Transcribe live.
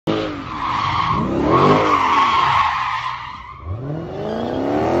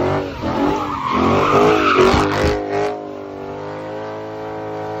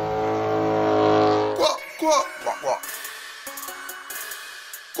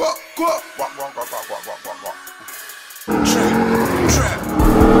fuck up. Trap.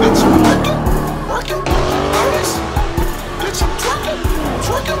 Bitch, I'm working with the artists. Bitch, I'm twerking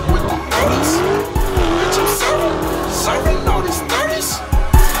with the artists. Bitch, I'm serving all these 30s.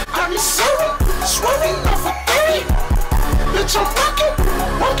 I be swerving off a 30. Bitch, I'm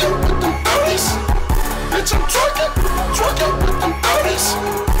working with the artists. Bitch, I'm twerking with the artists.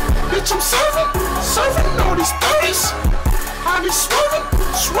 Bitch, I'm serving all these 30s. I be swerving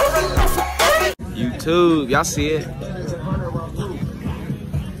off a 30. YouTube, y'all see it?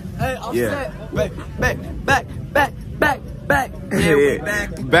 Hey, I'm set. Back. Yeah, we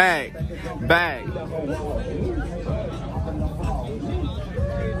back. Back.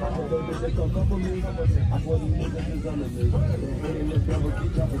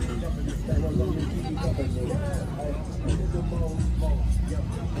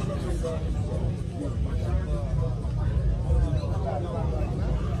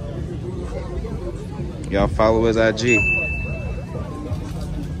 Y'all follow his IG.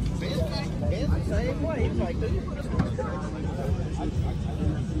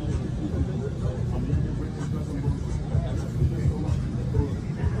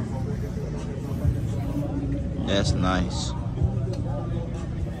 That's nice.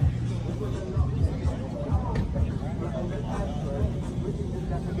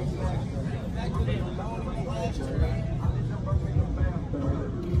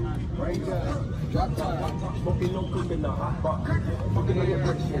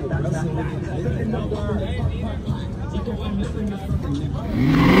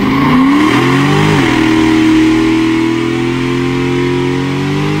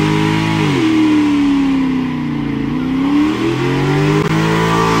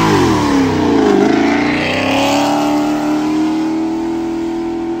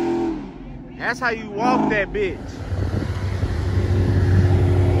 That's how you walk that bitch.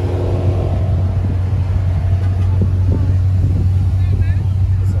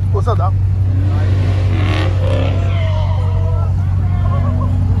 What's up, dog?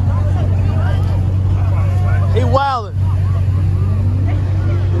 He wildin'.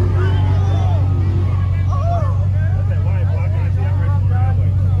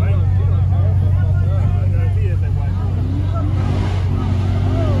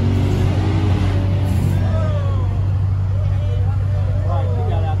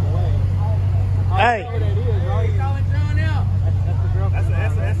 Hey.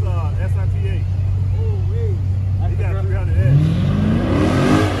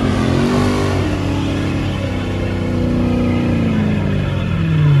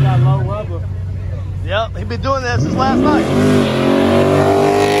 Yep, he been doing that since last night.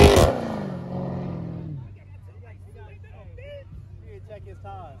 Check his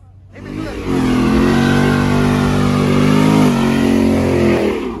tires. He been doing that.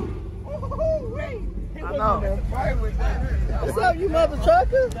 I know. What's up, you mother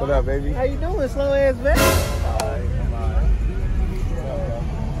trucker? What up, baby? How you doing, slow ass man?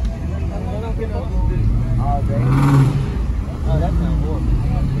 All day. Oh, that sounds horrible.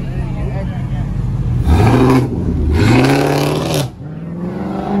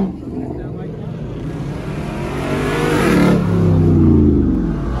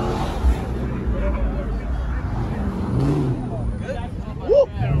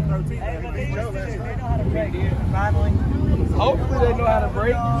 Hopefully they know how to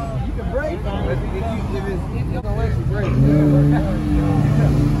brake. You can brake. If it's gonna let you brake.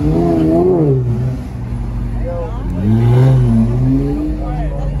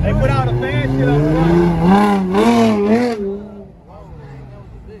 They put out a fan shit up front.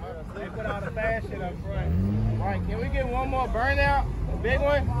 They put out a fan shit up front. Right, can we get one more burnout? A big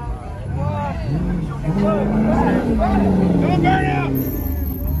one? Do a burnout!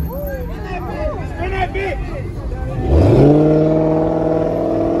 Spin that bitch!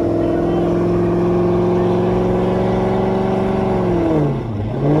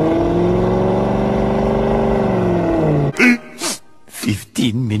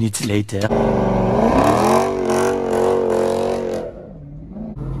 Minutes later.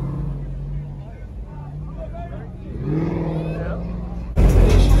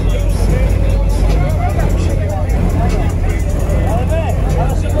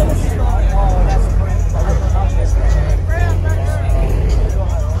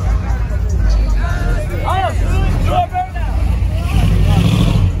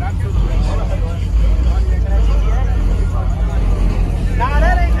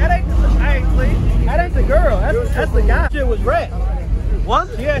 That's the guy. Shit was wrecked. What?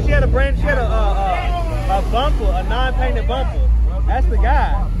 Yeah, she had a bumper, a non-painted bumper. That's the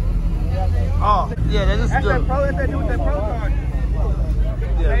guy. Oh, yeah, that's that dude with that pro card.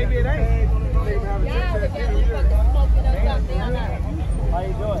 Yeah.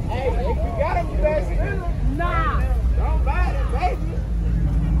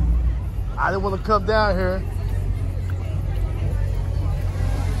 want to come down here.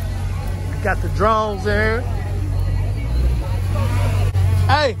 Got the drones in here.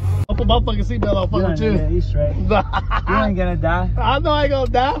 Hey, I'll put my fucking seatbelt on. Fuck with you. Yeah, you straight. You ain't gonna die. I know I ain't gonna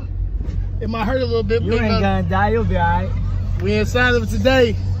die. It might hurt a little bit. You ain't gonna die. You'll be alright. We inside of it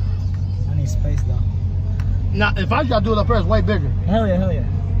today. I need space though. Now, if I gotta do it up here, it's way bigger. Hell yeah, hell yeah.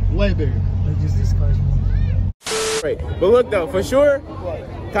 Way bigger. Let's just discourage more. Right. But look though, for sure,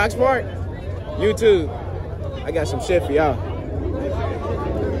 Cox Park, YouTube, I got some shit for y'all.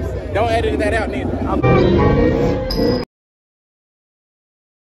 Don't edit that out neither.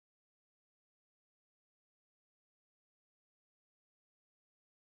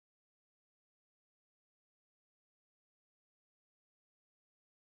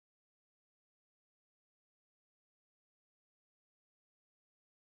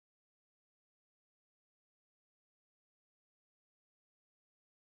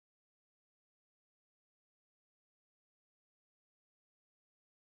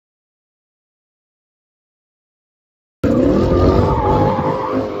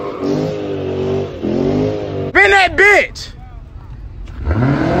 Spin that bitch!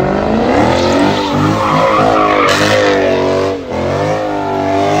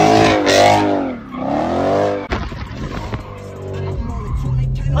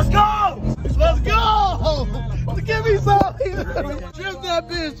 Let's go! Let's go! Give me some. Trip that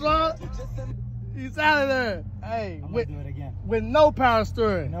bitch, son. He's out of there. Hey, I'm gonna do it again. with no power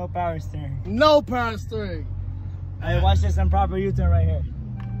steering. No power steering. No power steering. Hey, watch this improper U-turn right here.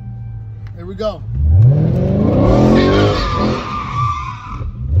 Here we go.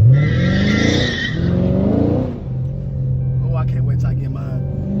 Oh, I can't wait till I get mine.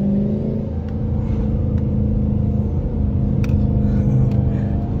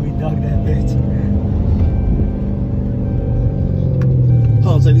 We dug that bitch.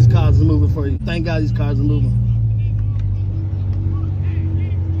 Hold on, say these cars are moving for you. Thank God these cars are moving.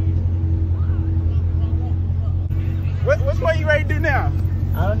 Which one you ready to do now?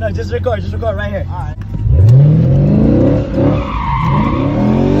 I don't know, just record right here. All right.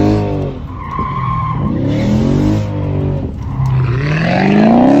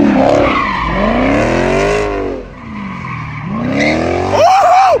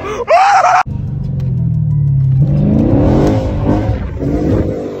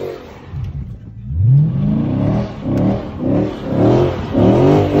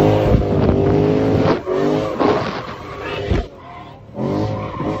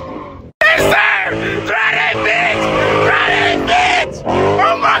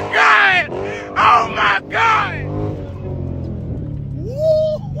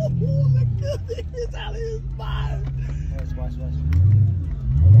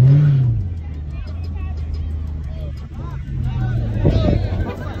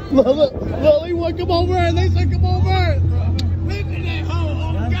 Look, he want to come over and they say come over. Look at that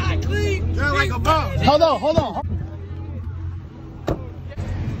hole. Oh, God, clean. They're like a bum. Hold on. Watch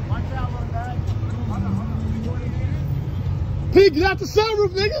out, little guy. Pete, get out the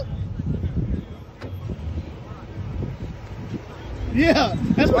sunroof, nigga. Yeah,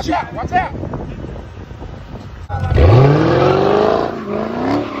 that's what you. Watch out!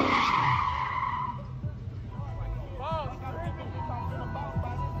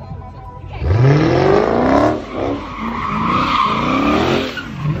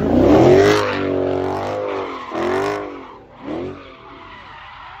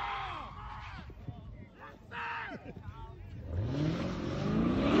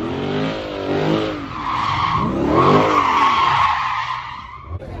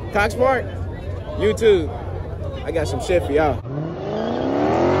 Cox Park, YouTube, I got some shit for y'all.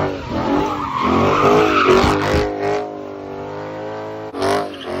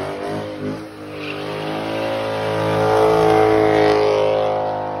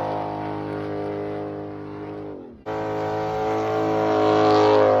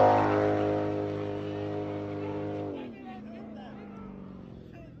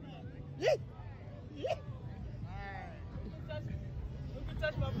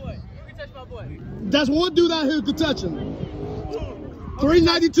 That's one dude out here who could touch him.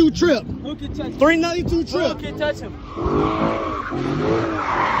 392 trip. Who can touch him? 392 trip. Who can touch him?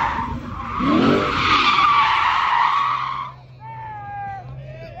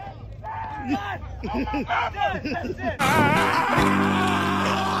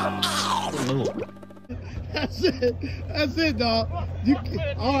 That's it. That's it, dog. You,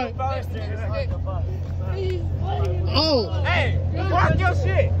 all right. Oh. Hey, rock your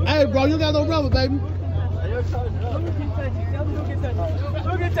shit. Hey, bro, you got no rubber, baby. Who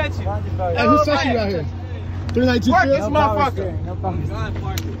can touch you? Hey, who's touching you out here? 392 Park trip? this motherfucker. No power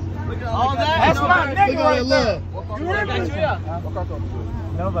steering. Look All that? That's my nigga right there. You heard me?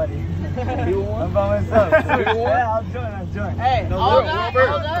 Nobody. I'm by myself. Yeah, I'll join. Hey, all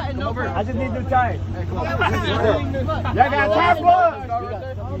that and no bird. I just need new tires. Y'all got tire plugs?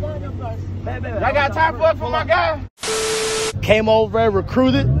 Y'all got tire plugs for my guy? Came over and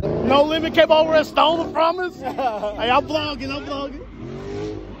recruited. No Limit came over and stole the promise. Hey, I'm vlogging. Oh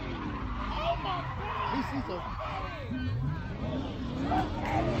my God.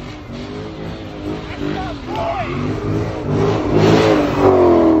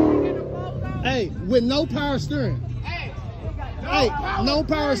 Hey, with no power steering. Hey, no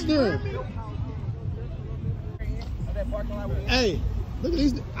power steering. Hey, look at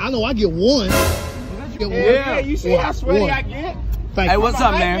these. I know I get one. Yeah, you see how sweaty I get? Hey, what's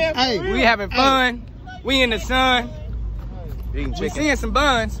up, man? Hey, we having fun. We in the sun. We seeing some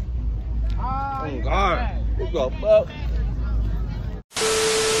buns. Oh God. Let's go, fuck.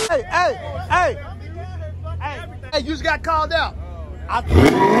 Hey, you just got called out.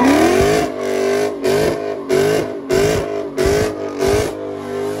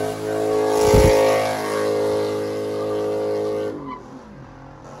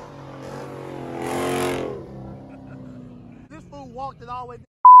 This fool walked it all the way to the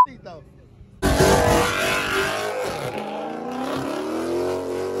seat, though.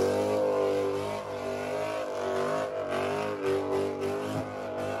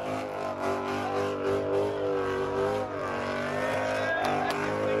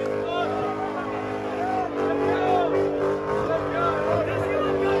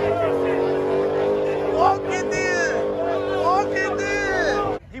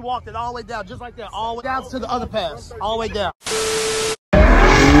 He walked it all the way down, just like that, all the way down to the other pass, all the way down.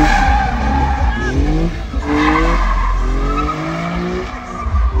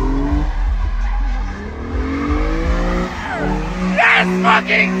 Yes,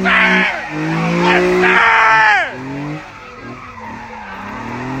 fucking sir! Yes, sir!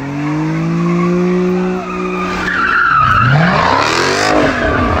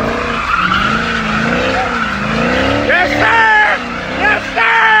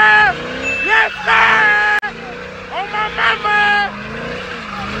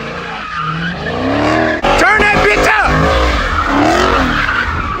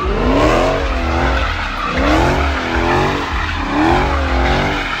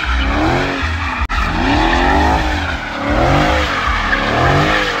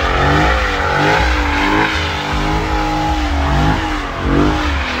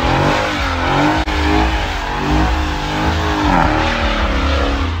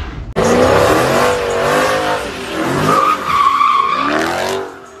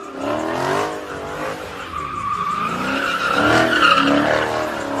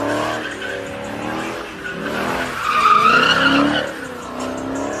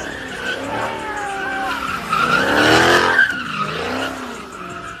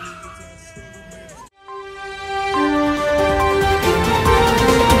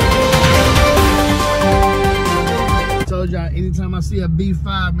 Anytime I see a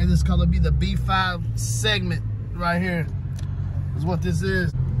B5, man, this color be the B5 segment right here. Is what this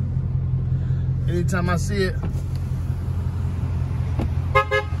is. Anytime I see it,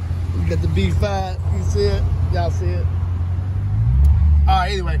 you got the B5. You see it? Y'all see it? All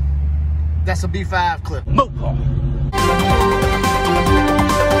right. Anyway, that's a B5 clip. Move on.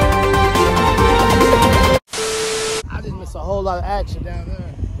 I just missed a whole lot of action down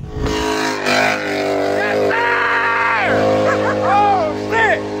there. Yes, sir! Oh,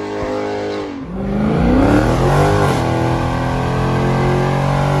 shit!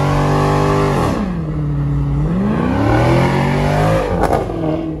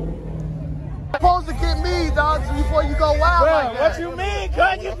 Supposed to get me, dog, before you go wild. Bro, like that. what you mean,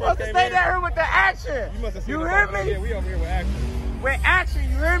 cuz? You supposed to stay down here with the action. You hear me? Yeah, we over here with action. With action, you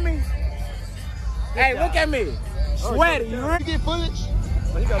hear me? Hey, look at me. Sweaty, you hear me? You get footage?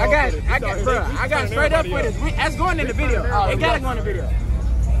 I got straight up footage. That's going in the video. It gotta go in the video.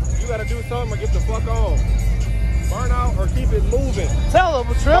 You gotta do something or get the fuck on. Burn out or keep it moving. Tell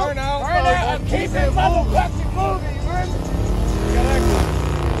them, Trill. Burn out or keep it motherfucking moving. You hear me?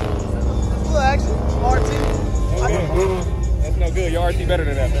 Little action. RT. That's no good. Your RT better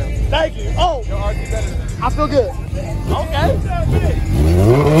than that, man. Thank you. Oh, Your RT better than that. I feel good. Okay.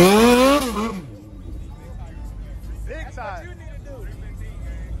 Big time.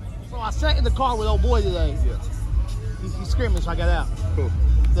 So I sat in the car with old boy today. Yeah. He's screaming, so I got out. Cool.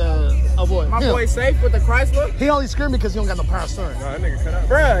 Oh boy. My boy safe with the Chrysler. He only screaming because he don't got no power steering. Nah, that nigga cut out.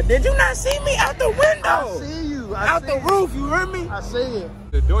 Bruh, did you not see me out the window? I see you. Out the roof, you heard me? I see you.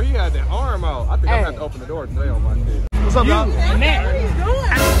 The door, he had the arm out. I think I'm gonna have to open the door today on my shit. What's up, dog? Man, what are you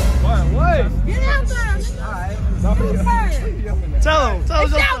doing? What? Get out there, nigga. All right. Tell him. Tell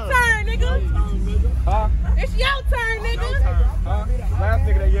It's him. your turn, nigga. Huh? It's your turn, nigga. Huh? Last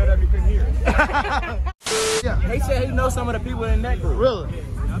nigga that yelled at me couldn't hear. He said he knows some of the people in that group. Really?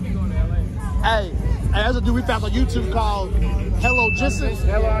 Hey, that's a dude we found on YouTube called Hello Jesse.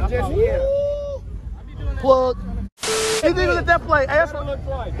 Hello, I'm Jesse. Yeah. Plug. He didn't let that play. Hey, that's what Look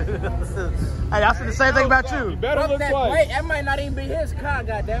twice. Hey, I said the same thing about you. Better look That twice. plate, that might not even be his car,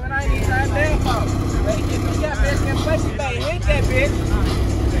 goddammit. I ain't even trying to think about it. If he got best in place, he better hit that bitch.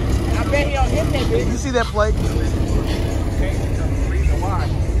 I bet he don't hit that bitch. You see that plate? Reason why.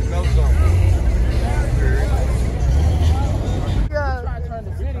 No song. Yeah. Try to turn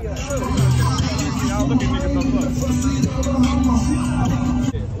the video. Y'all look at niggas so close. I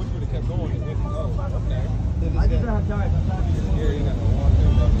wish we would have kept going. Okay. I just don't have time.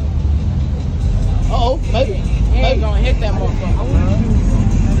 Uh-oh, maybe. He ain't gonna hit that motherfucker.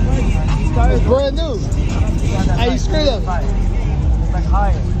 It's brand new. Hey, you screwed up. Like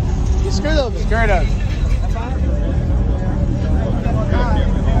higher. You screwed up. Skirt up.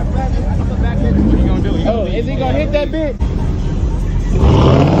 What you gonna do? Oh, is he gonna hit that bitch?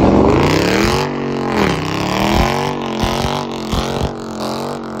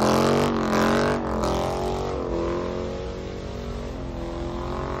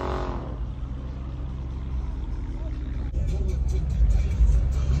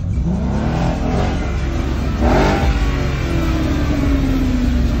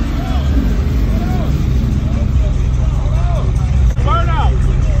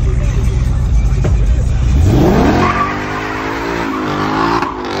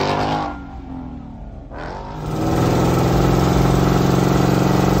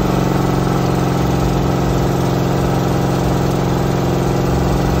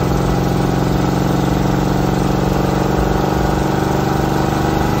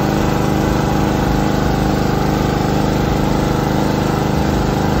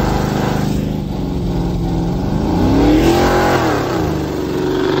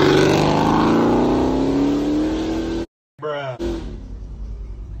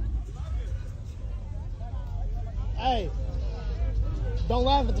 Hey, don't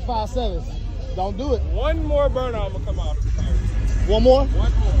laugh at the 5.7s. Don't do it. One more burnout, I'm gonna come out. One more?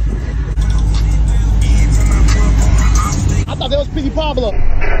 One more. I thought that was Petey Pablo.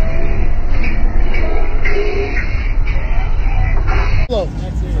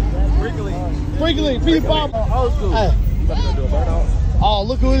 Sprinkly, Petey Pablo. Old school. Hey. You about to go do a burnout? Oh,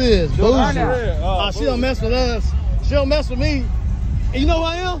 look who it is. Bougie. burnout. She don't mess with us. She don't mess with me. And you know who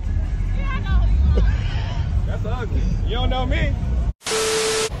I am? That's ugly. You don't know me.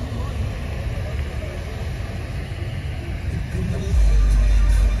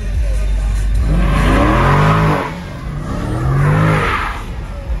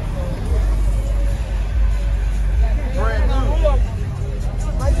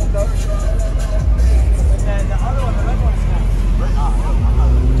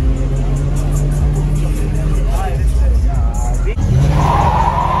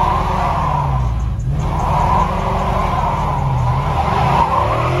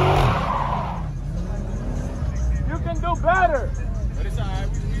 Better. But it's alright,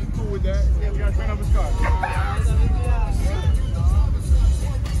 we cool with that. Yeah, we gotta turn up his car.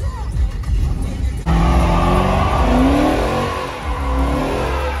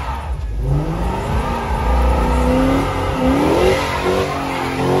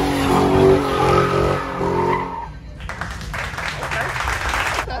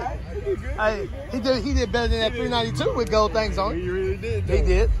 Hey, he did better than that 392 with gold things on. He really did. He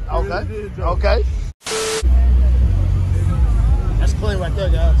did. Okay. Really did, Joe. Okay. That's clean right there,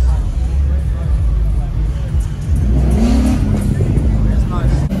 guys. That's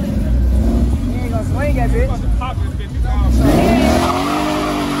nice. He ain't gonna swing that bitch. About to pop this bitch.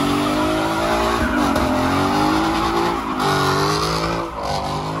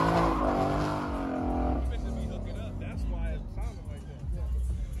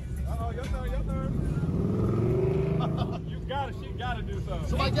 She gotta do something.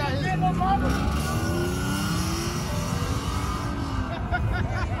 Somebody got his.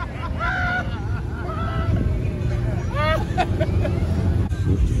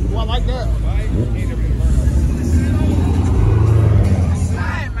 Well, I like that.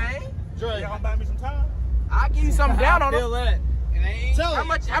 Hey, man. Dre, Y'all buy me some time? I'll give you something down on it. tell How him.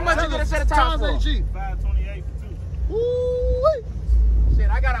 much you gonna set a time Times for? ain't cheap. 528 for two. Woo-wee. Shit,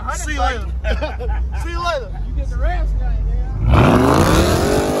 I got 100. See you later. See you later. You get the rest.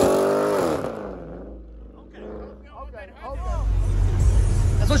 Okay.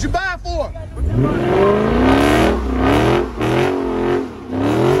 That's what you buy it for.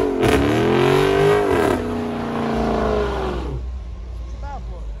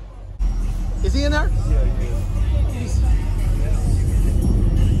 Is he in there? Yeah, he is.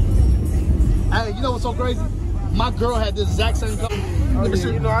 Hey, you know what's so crazy? My girl had this exact same color. Oh, yeah,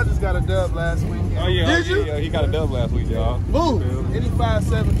 you know, I just got a dub last week. Oh, yeah. Did you? Yeah, he got a dub last week, y'all. Boo. Any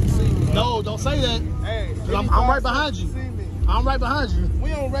 5'7" can see me. No, don't say that. Hey, I'm right behind you. See me. I'm right behind you.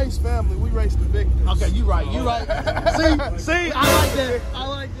 We don't race family, we race the victims. Okay, you right. You right. See, I like that. I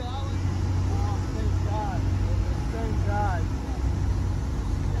like that. Thank God. Thank God.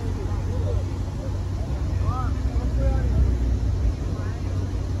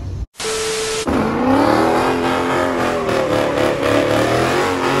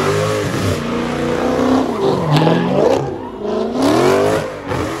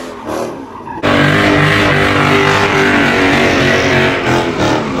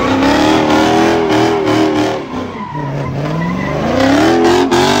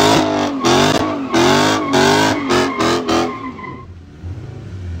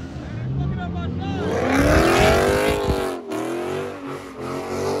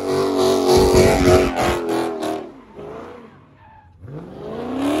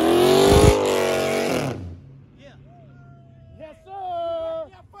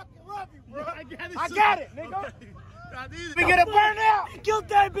 I got it, nigga. We get a burnout. He killed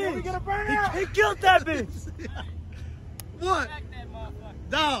that bitch. We get a burnout. He killed that bitch. What?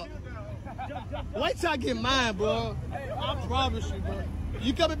 Dog. Wait till I get mine, bro. I promise you, bro.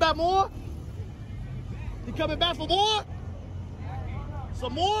 You coming back more? You coming back for more?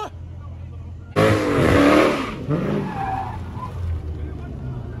 Some more?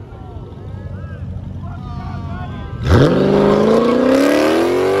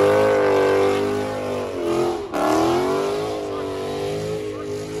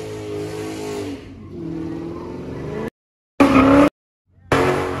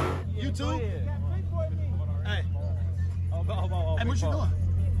 Hey, what you doing?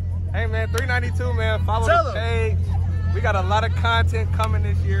 Hey, man, 392, man. Follow Tell the him. page. We got a lot of content coming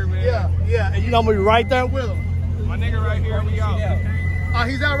this year, man. Yeah, and you know I'm gonna be right there with him. My nigga right here, we out. Oh,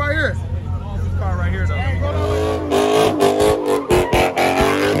 he's out right here. This car right here, though.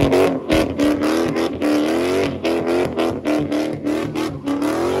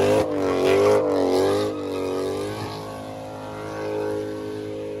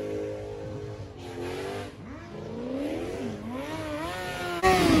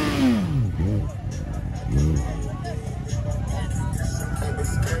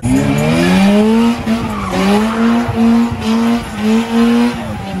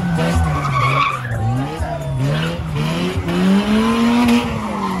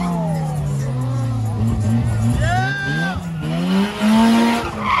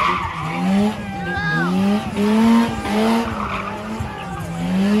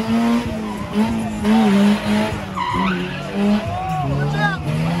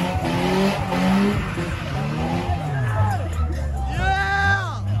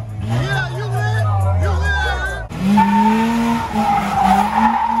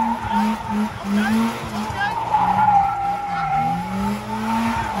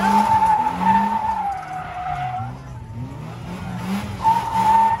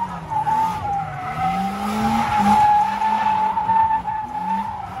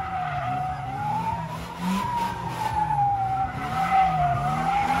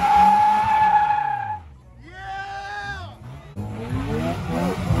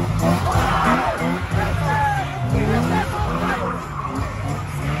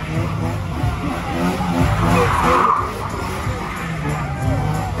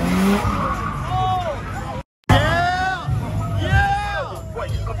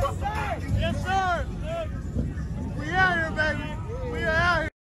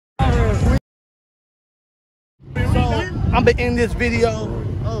 I'm gonna end this video.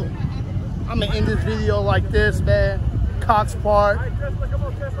 I'm gonna end this video like this, man. Cox Park,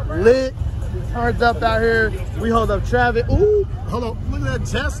 lit, turned up out here. We hold up traffic. Ooh, hold on. Look at that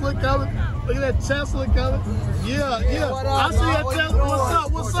Tesla coming. Look at that Tesla coming. Yeah. I see that Tesla.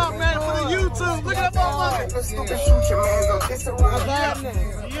 What's up, man? For the YouTube. Look at that motherfucker.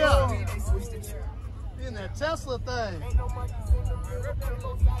 Yeah. In that Tesla thing.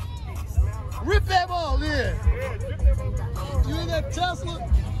 Rip that ball, yeah. You in that Tesla?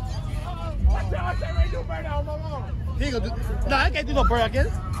 He ain't gonna do. Nah, I can't do no burnout, can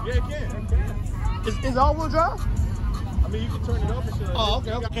it? Yeah, it can. Is it all-wheel drive? I mean, you can turn it off and shit. Oh,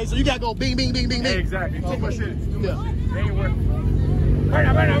 okay. So you gotta go bing, bing, bing, bing, bing. Yeah, exactly. Too much shit. Yeah. It ain't working. Burn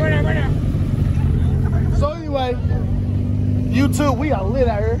out. So anyway, YouTube, we are lit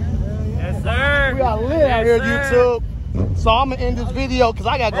out here. Yes, sir. We are lit out here, YouTube. So I'm gonna end this video because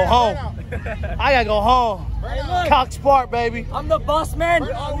I gotta go home. I gotta go home. Cox Park, baby. I'm the boss man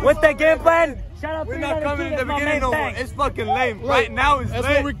with the game plan. Shout out to We're not coming in the beginning no more. It's fucking lame. Look, right now it's that's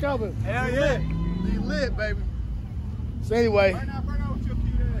lit. where we coming. Hell yeah. Be lit, baby. So anyway,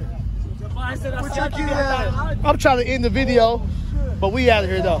 I'm trying to end the video, but we out of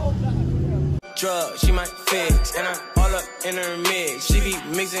here though. Drug, she might fix, and I'm all up in her mix. She be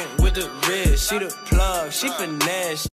mixing with the wrist. She the plug, she finesse.